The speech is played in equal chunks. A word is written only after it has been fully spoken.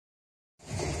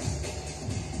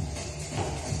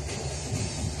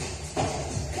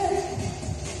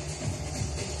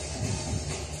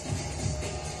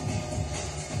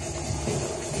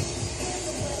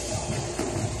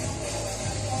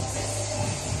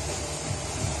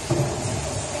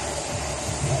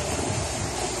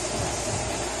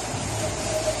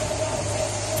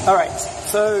Alright,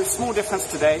 so small difference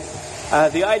today.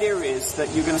 The idea is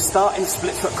that you're going to start in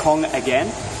split foot Kong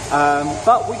again,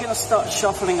 but we're going to start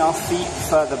shuffling our feet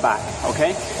further back,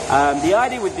 okay? The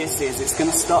idea with this is it's going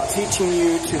to start teaching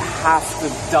you to have to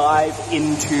dive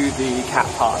into the cat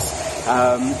pass.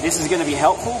 This is going to be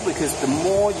helpful because the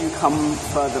more you come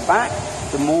further back,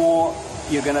 the more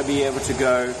you're going to be able to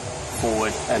go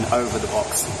forward and over the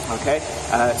box, okay?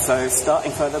 So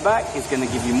starting further back is going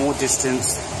to give you more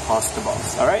distance past the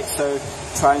box, alright? So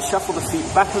try and shuffle the feet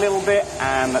back a little bit,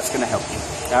 and that's going to help you.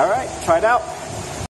 Alright, try it out.